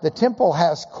 Now, the temple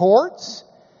has courts.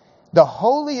 The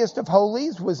holiest of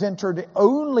holies was entered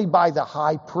only by the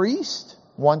high priest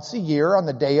once a year on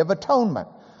the Day of Atonement.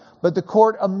 But the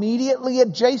court immediately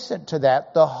adjacent to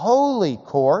that, the holy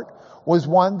court, was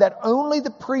one that only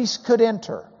the priests could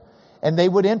enter. And they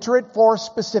would enter it for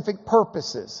specific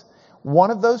purposes.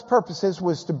 One of those purposes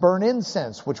was to burn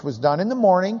incense, which was done in the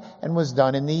morning and was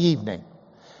done in the evening.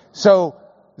 So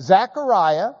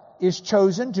Zechariah is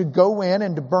chosen to go in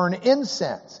and to burn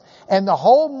incense. And the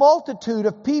whole multitude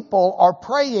of people are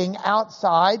praying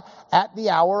outside at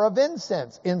the hour of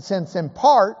incense. Incense in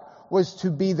part was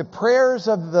to be the prayers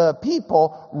of the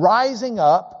people rising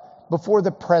up before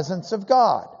the presence of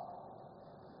God.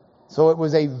 So it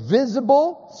was a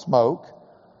visible smoke,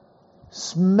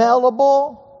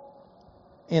 smellable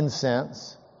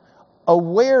incense,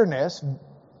 awareness,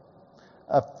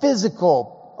 a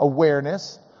physical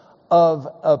awareness of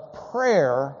a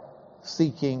prayer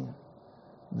seeking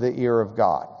the ear of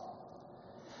God.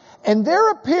 And there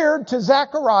appeared to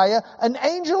Zechariah an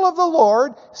angel of the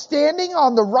Lord standing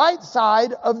on the right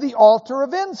side of the altar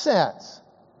of incense.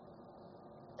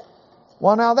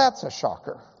 Well, now that's a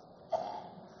shocker.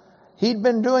 He'd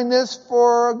been doing this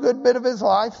for a good bit of his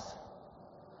life,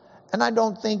 and I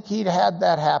don't think he'd had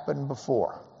that happen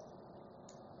before.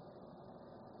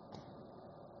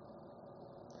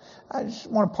 I just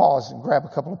want to pause and grab a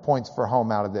couple of points for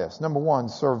home out of this. Number one,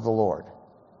 serve the Lord.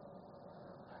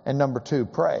 And number two,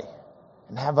 pray.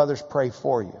 And have others pray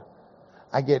for you.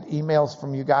 I get emails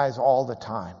from you guys all the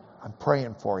time. I'm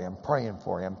praying for you. I'm praying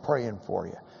for you. I'm praying for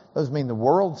you. Those mean the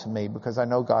world to me because I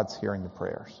know God's hearing the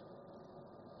prayers.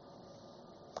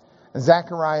 And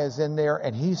Zechariah is in there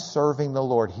and he's serving the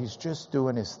Lord. He's just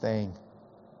doing his thing.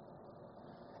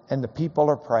 And the people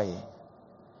are praying.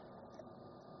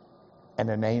 And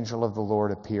an angel of the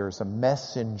Lord appears, a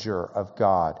messenger of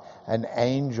God. An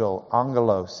angel,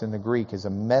 angelos in the Greek, is a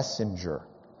messenger.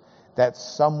 That's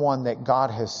someone that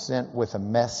God has sent with a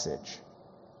message.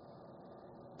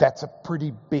 That's a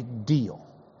pretty big deal.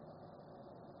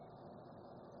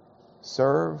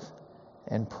 Serve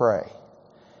and pray.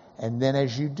 And then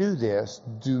as you do this,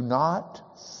 do not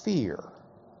fear.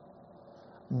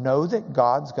 Know that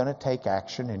God's going to take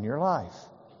action in your life.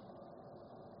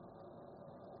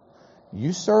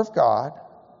 You serve God,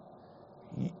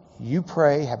 you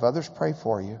pray, have others pray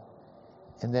for you,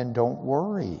 and then don't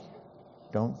worry,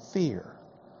 don't fear.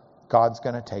 God's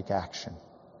going to take action.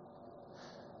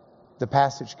 The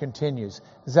passage continues.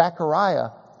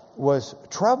 Zechariah was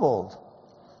troubled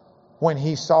when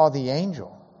he saw the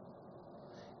angel,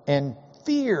 and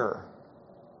fear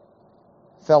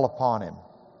fell upon him.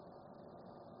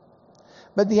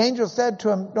 But the angel said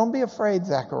to him, "Don't be afraid,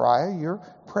 Zechariah, your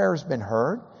prayer has been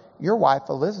heard. Your wife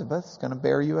Elizabeth is going to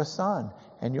bear you a son,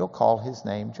 and you'll call his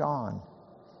name John."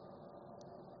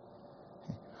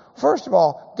 First of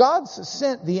all, God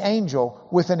sent the angel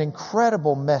with an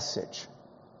incredible message.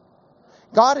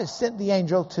 God has sent the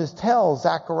angel to tell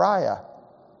Zechariah,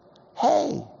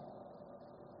 hey,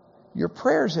 your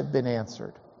prayers have been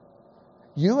answered.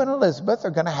 You and Elizabeth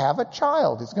are going to have a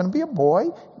child. It's going to be a boy.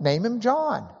 Name him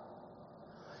John.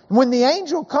 When the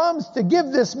angel comes to give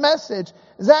this message,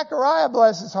 Zechariah,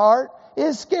 bless his heart,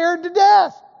 is scared to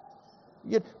death.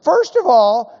 First of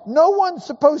all, no one's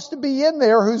supposed to be in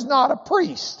there who's not a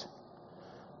priest.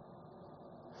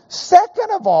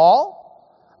 Second of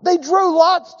all, they drew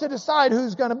lots to decide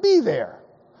who's going to be there.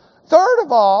 Third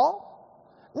of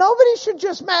all, nobody should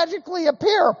just magically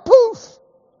appear, poof,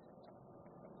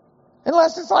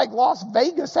 unless it's like Las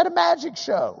Vegas at a magic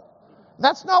show.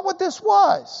 That's not what this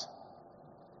was.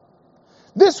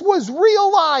 This was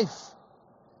real life.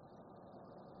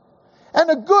 And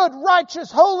a good, righteous,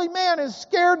 holy man is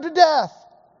scared to death.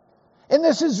 And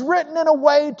this is written in a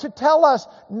way to tell us,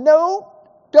 no,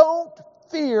 don't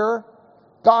fear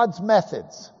God's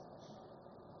methods.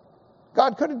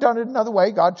 God could have done it another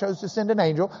way. God chose to send an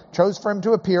angel, chose for him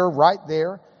to appear right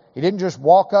there. He didn't just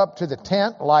walk up to the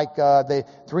tent like the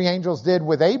three angels did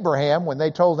with Abraham when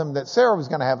they told him that Sarah was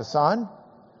going to have a son.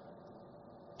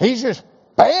 He's just,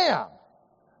 bam!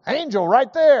 Angel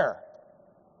right there.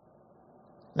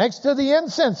 Next to the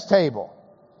incense table.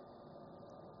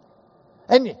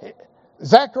 And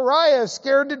Zechariah is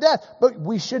scared to death. But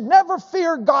we should never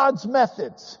fear God's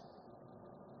methods.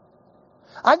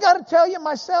 I got to tell you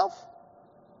myself,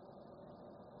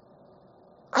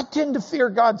 I tend to fear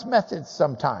God's methods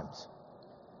sometimes.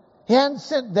 He hadn't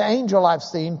sent the angel I've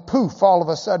seen, poof, all of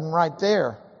a sudden right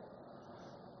there.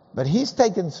 But he's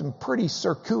taken some pretty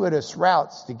circuitous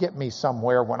routes to get me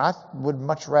somewhere when I would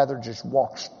much rather just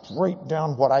walk straight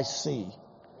down what I see.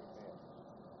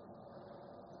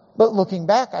 But looking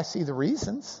back, I see the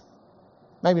reasons.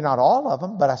 Maybe not all of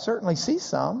them, but I certainly see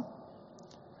some.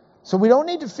 So we don't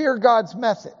need to fear God's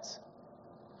methods.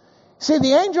 See,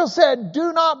 the angel said,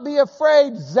 do not be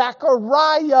afraid,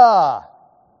 Zechariah.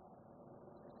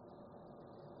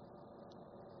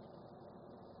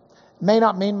 May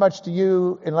not mean much to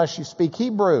you unless you speak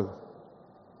Hebrew.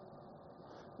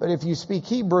 But if you speak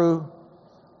Hebrew,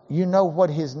 you know what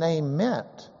his name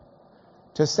meant.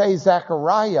 To say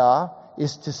Zechariah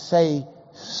is to say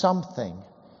something.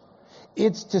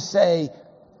 It's to say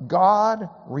God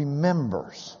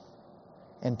remembers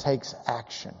and takes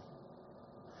action.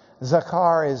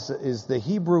 Zakar is the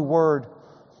Hebrew word,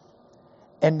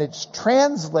 and it's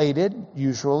translated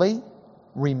usually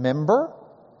remember.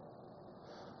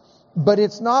 But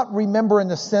it's not remember in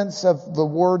the sense of the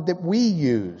word that we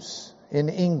use in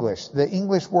English. The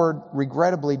English word,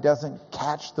 regrettably, doesn't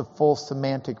catch the full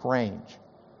semantic range.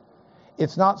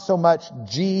 It's not so much,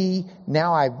 gee,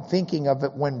 now I'm thinking of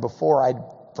it when before I'd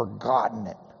forgotten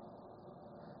it.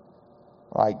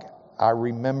 Like, I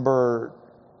remember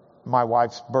my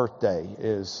wife's birthday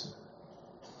is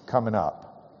coming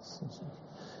up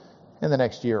in the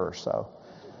next year or so.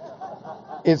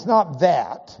 It's not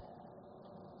that.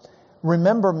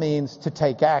 Remember means to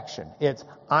take action. It's,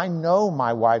 I know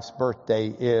my wife's birthday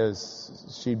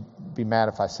is, she'd be mad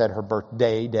if I said her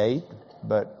birthday date,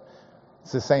 but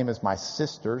it's the same as my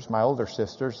sister's, my older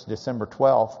sister's, December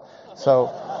 12th. So,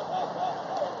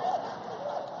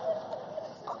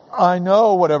 I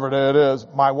know whatever day it is,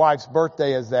 my wife's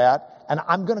birthday is that, and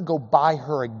I'm going to go buy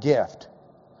her a gift.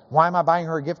 Why am I buying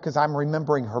her a gift? Because I'm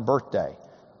remembering her birthday.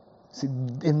 See,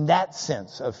 in that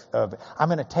sense of I'm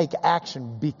going to take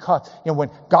action because,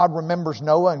 when God remembers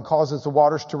Noah and causes the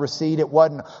waters to recede, it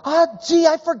wasn't, gee,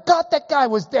 I forgot that guy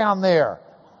was down there.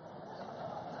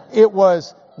 It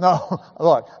was, no,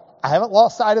 look, I haven't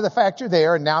lost sight of the fact you're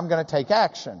there, and now I'm going to take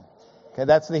action. Okay,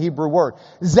 that's the Hebrew word.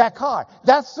 Zechar,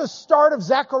 that's the start of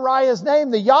Zechariah's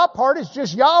name. The Yah part is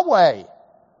just Yahweh,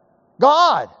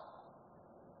 God.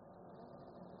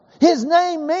 His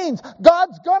name means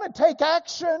God's going to take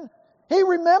action. He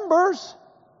remembers.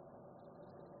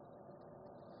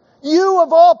 You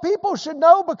of all people should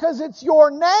know because it's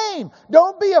your name.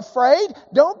 Don't be afraid.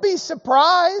 Don't be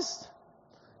surprised.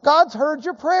 God's heard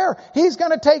your prayer. He's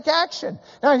going to take action.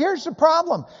 Now here's the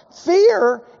problem.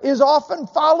 Fear is often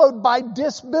followed by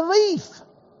disbelief.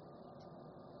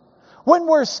 When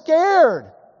we're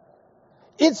scared,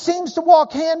 it seems to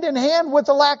walk hand in hand with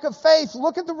a lack of faith.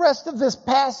 Look at the rest of this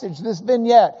passage, this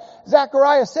vignette.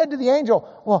 Zechariah said to the angel,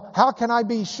 well, how can I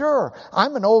be sure?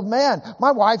 I'm an old man.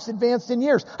 My wife's advanced in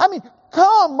years. I mean,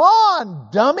 come on,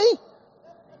 dummy.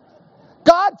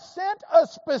 God sent a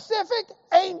specific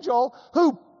angel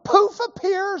who poof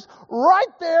appears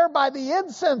right there by the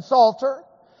incense altar,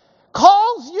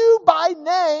 calls you by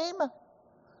name,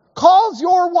 calls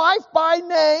your wife by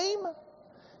name,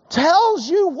 tells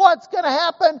you what's going to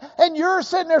happen, and you're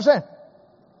sitting there saying,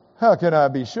 how can I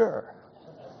be sure?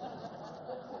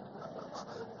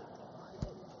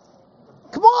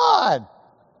 Come on.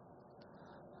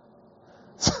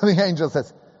 So the angel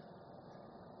says,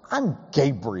 I'm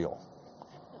Gabriel.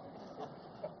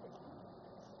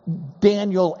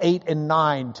 Daniel 8 and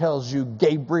 9 tells you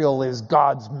Gabriel is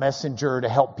God's messenger to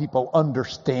help people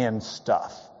understand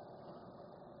stuff.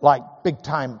 Like big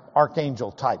time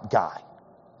archangel type guy.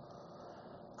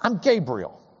 I'm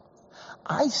Gabriel.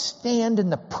 I stand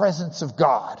in the presence of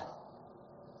God.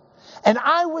 And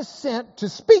I was sent to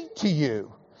speak to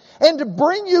you and to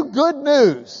bring you good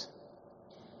news.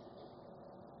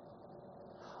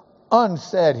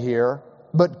 Unsaid here,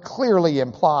 but clearly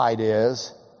implied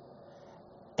is,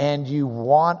 and you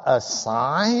want a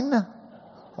sign?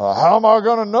 How am I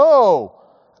going to know?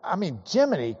 I mean,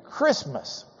 Jiminy,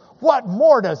 Christmas. What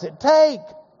more does it take?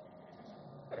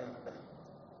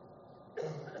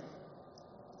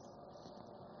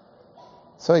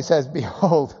 So he says,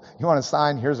 behold, you want a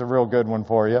sign? Here's a real good one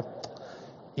for you.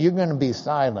 You're going to be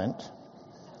silent,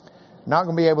 not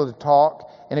going to be able to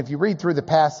talk. And if you read through the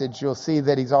passage, you'll see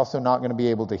that he's also not going to be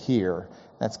able to hear.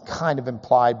 That's kind of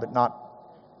implied, but not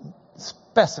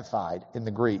specified in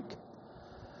the Greek.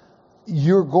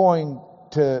 You're going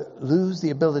to lose the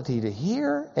ability to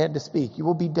hear and to speak. You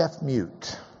will be deaf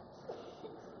mute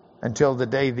until the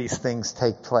day these things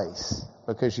take place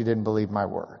because you didn't believe my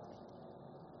word.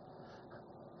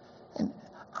 And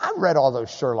I read all those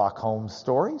Sherlock Holmes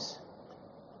stories.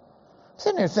 I'm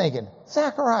sitting there thinking,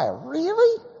 Zechariah,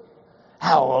 really?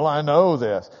 How will I know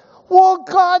this? Well,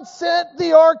 God sent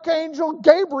the archangel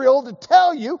Gabriel to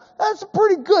tell you. That's a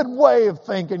pretty good way of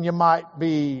thinking you might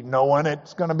be knowing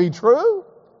it's going to be true.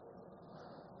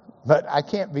 But I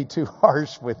can't be too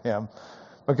harsh with him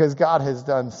because God has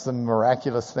done some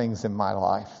miraculous things in my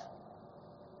life.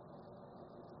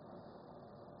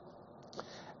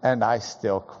 And I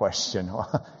still question,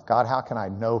 God, how can I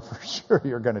know for sure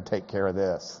you're going to take care of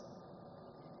this?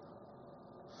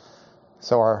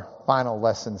 So our final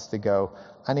lessons to go.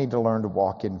 I need to learn to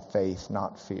walk in faith,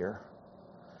 not fear.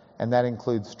 And that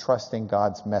includes trusting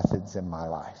God's methods in my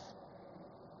life.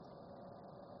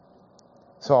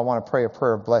 So I want to pray a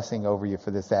prayer of blessing over you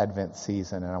for this Advent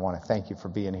season, and I want to thank you for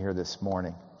being here this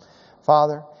morning.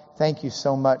 Father, thank you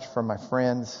so much for my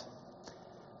friends,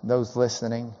 those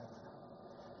listening.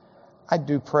 I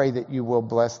do pray that you will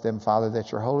bless them, Father,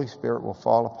 that your Holy Spirit will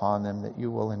fall upon them, that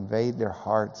you will invade their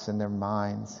hearts and their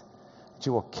minds, that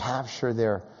you will capture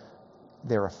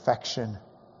their affection,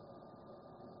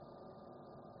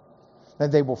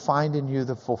 that they will find in you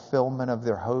the fulfillment of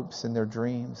their hopes and their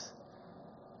dreams,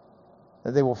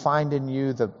 that they will find in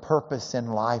you the purpose in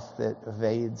life that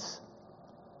evades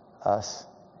us,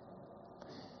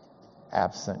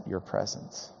 absent your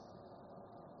presence.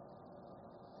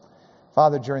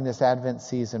 Father, during this Advent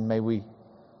season, may we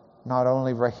not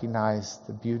only recognize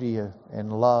the beauty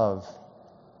and love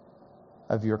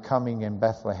of your coming in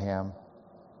Bethlehem,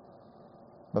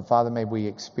 but Father, may we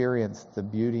experience the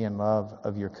beauty and love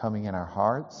of your coming in our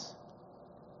hearts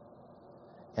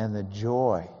and the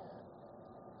joy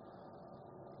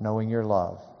knowing your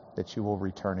love that you will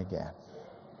return again.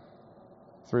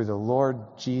 Through the Lord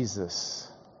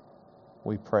Jesus,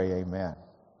 we pray, amen.